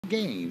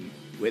game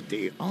with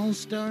the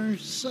All-Star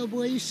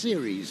Subway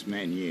Series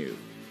menu.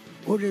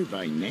 Order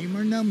by name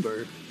or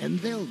number, and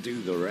they'll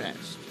do the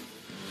rest.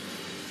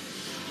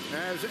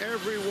 As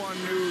everyone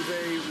knew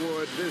they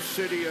would, this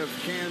city of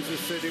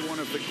Kansas City, one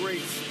of the great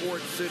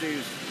sports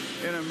cities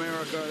in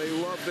America, they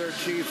love their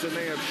Chiefs, and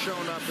they have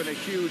shown up in a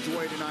huge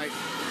way tonight.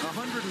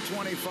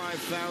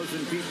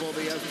 125,000 people,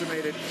 the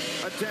estimated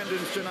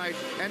attendance tonight,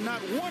 and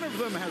not one of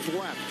them has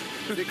left,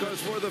 because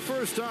for the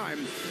first time,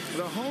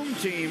 the home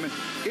team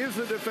is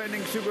the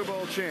defending Super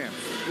Bowl champ,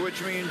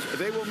 which means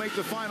they will make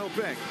the final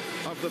pick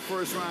of the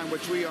first round,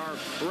 which we are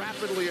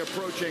rapidly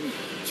approaching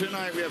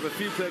tonight. We have a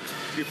few picks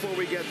before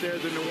we get there.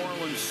 The New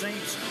Orleans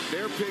Saints,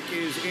 their pick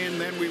is in.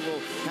 Then we will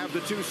have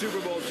the two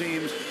Super Bowl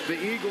teams, the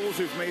Eagles,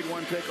 who've made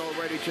one pick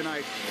already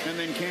tonight, and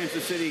then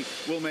Kansas City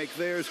will make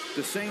theirs.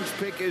 The Saints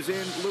pick is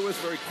in. Lewis,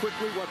 very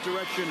quickly, what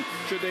direction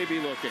should they be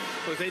looking?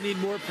 Well, they need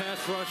more pass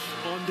rush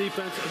on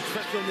defense,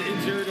 especially on the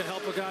interior, to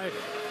help a guy,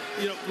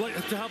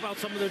 to help out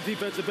some of their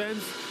defensive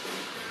ends.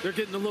 They're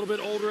getting a little bit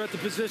older at the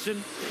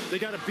position. They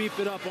got to beef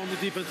it up on the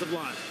defensive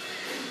line.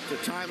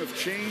 It's a time of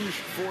change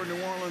for New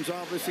Orleans,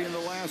 obviously, in the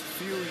last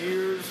few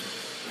years.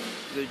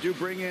 They do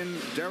bring in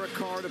Derek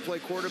Carr to play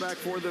quarterback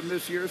for them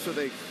this year, so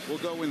they will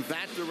go in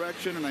that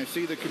direction. And I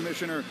see the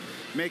commissioner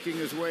making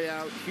his way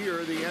out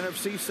here. The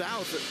NFC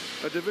South,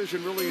 a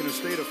division really in a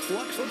state of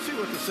flux. Let's see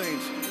what the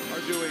Saints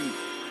are doing.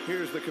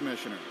 Here's the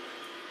commissioner.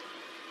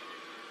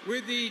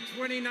 With the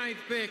 29th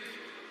pick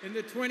in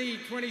the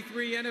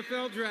 2023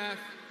 NFL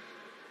Draft,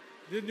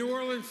 the New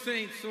Orleans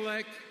Saints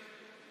select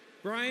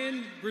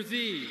Bryan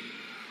Bresee,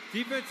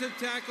 defensive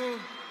tackle,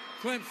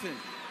 Clemson.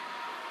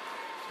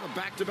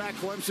 Back-to-back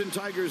Clemson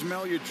Tigers.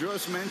 Mel, you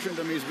just mentioned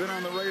him. He's been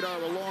on the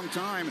radar a long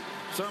time.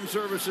 Some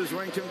services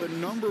ranked him the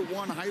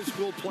 #1 high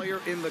school player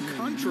in the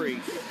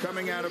country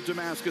coming out of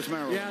Damascus,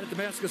 Maryland. Yeah, at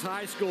Damascus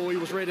High School, he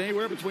was rated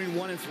anywhere between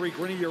 1 and 3.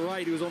 Grinny, you're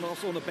right. He was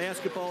also on the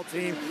basketball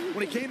team.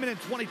 When he came in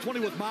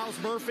 2020 with Miles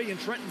Murphy and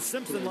Trenton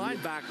Simpson,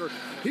 linebacker,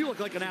 he looked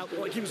like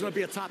like he was going to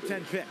be a top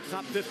 10 pick,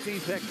 top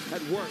 15 pick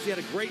at worst. He had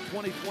a great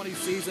 2020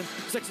 season,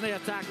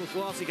 6.5 tackles for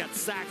loss. He got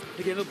sacked.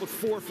 He ended up with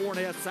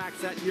 4.5 sacks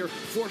that year,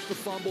 forced a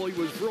fumble.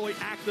 He was really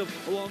active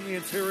along the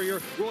interior.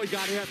 Really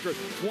got after it.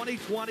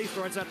 2020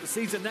 starts out the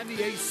season, then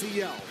the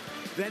ACL.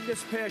 Then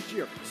this past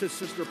year, his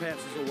sister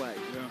passes away.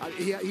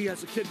 Yeah. He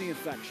has a kidney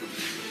infection.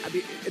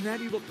 And then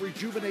he looked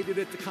rejuvenated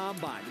at the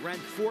combine. Ran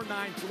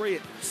 4.93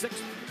 at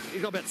 6.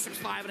 He's about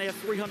 6'5.5",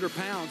 300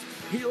 pounds.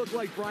 He looked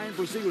like Bryan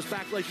Bresee was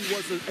back like he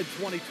was in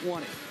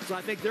 2020. So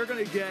I think they're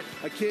going to get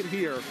a kid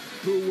here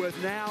who is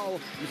now,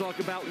 you talk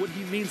about what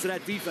he means to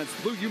that defense.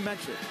 Lou, you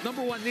mentioned it.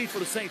 #1 need for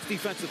the Saints,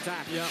 defensive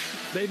tackle. Yeah,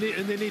 they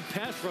need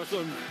pass rush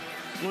on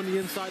the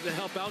inside to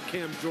help out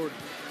Cam Jordan.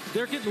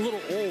 They're getting a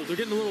little old. They're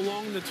getting a little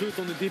long in the tooth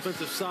on the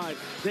defensive side.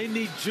 They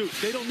need juice.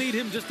 They don't need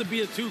him just to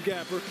be a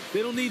two-gapper.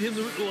 They don't need him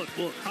to look.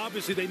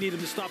 Obviously, they need him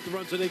to stop the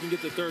run so they can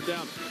get the third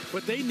down.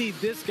 But they need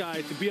this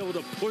guy to be able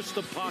to push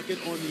the pocket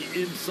on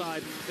the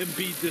inside and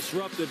be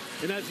disruptive.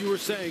 And as you were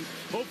saying,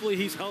 hopefully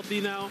he's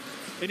healthy now,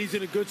 and he's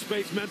in a good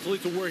space mentally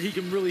to where he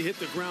can really hit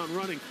the ground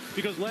running.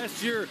 Because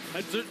last year,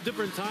 at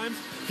different times,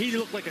 he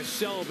looked like a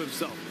shell of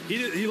himself.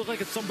 He looked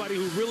like somebody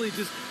who really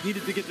just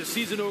needed to get the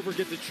season over,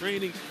 get the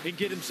training, and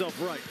get himself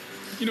right.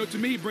 You know, to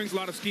me, he brings a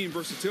lot of scheme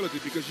versatility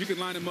because you can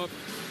line him up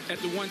at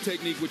the 1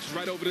 technique, which is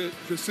right over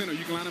the center.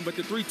 You can line him at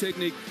the 3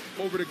 technique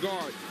over the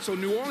guard. So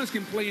New Orleans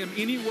can play him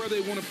anywhere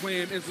they want to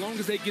play him as long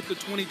as they get the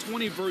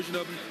 2020 version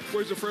of him,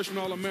 where he's a freshman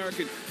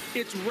All-American.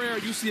 It's rare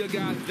you see a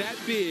guy that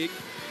big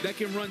that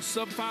can run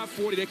sub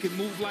 540, that can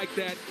move like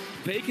that.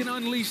 They can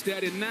unleash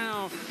that, and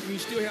now when you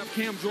still have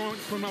Cam Jordan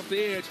from off the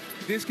edge,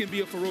 this can be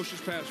a ferocious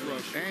pass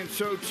rush. And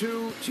so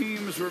 2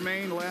 teams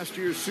remain, last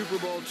year's Super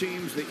Bowl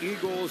teams, the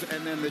Eagles,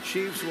 and then the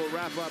Chiefs will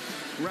wrap up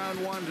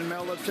round 1. And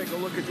Mel, let's take a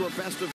look at your best of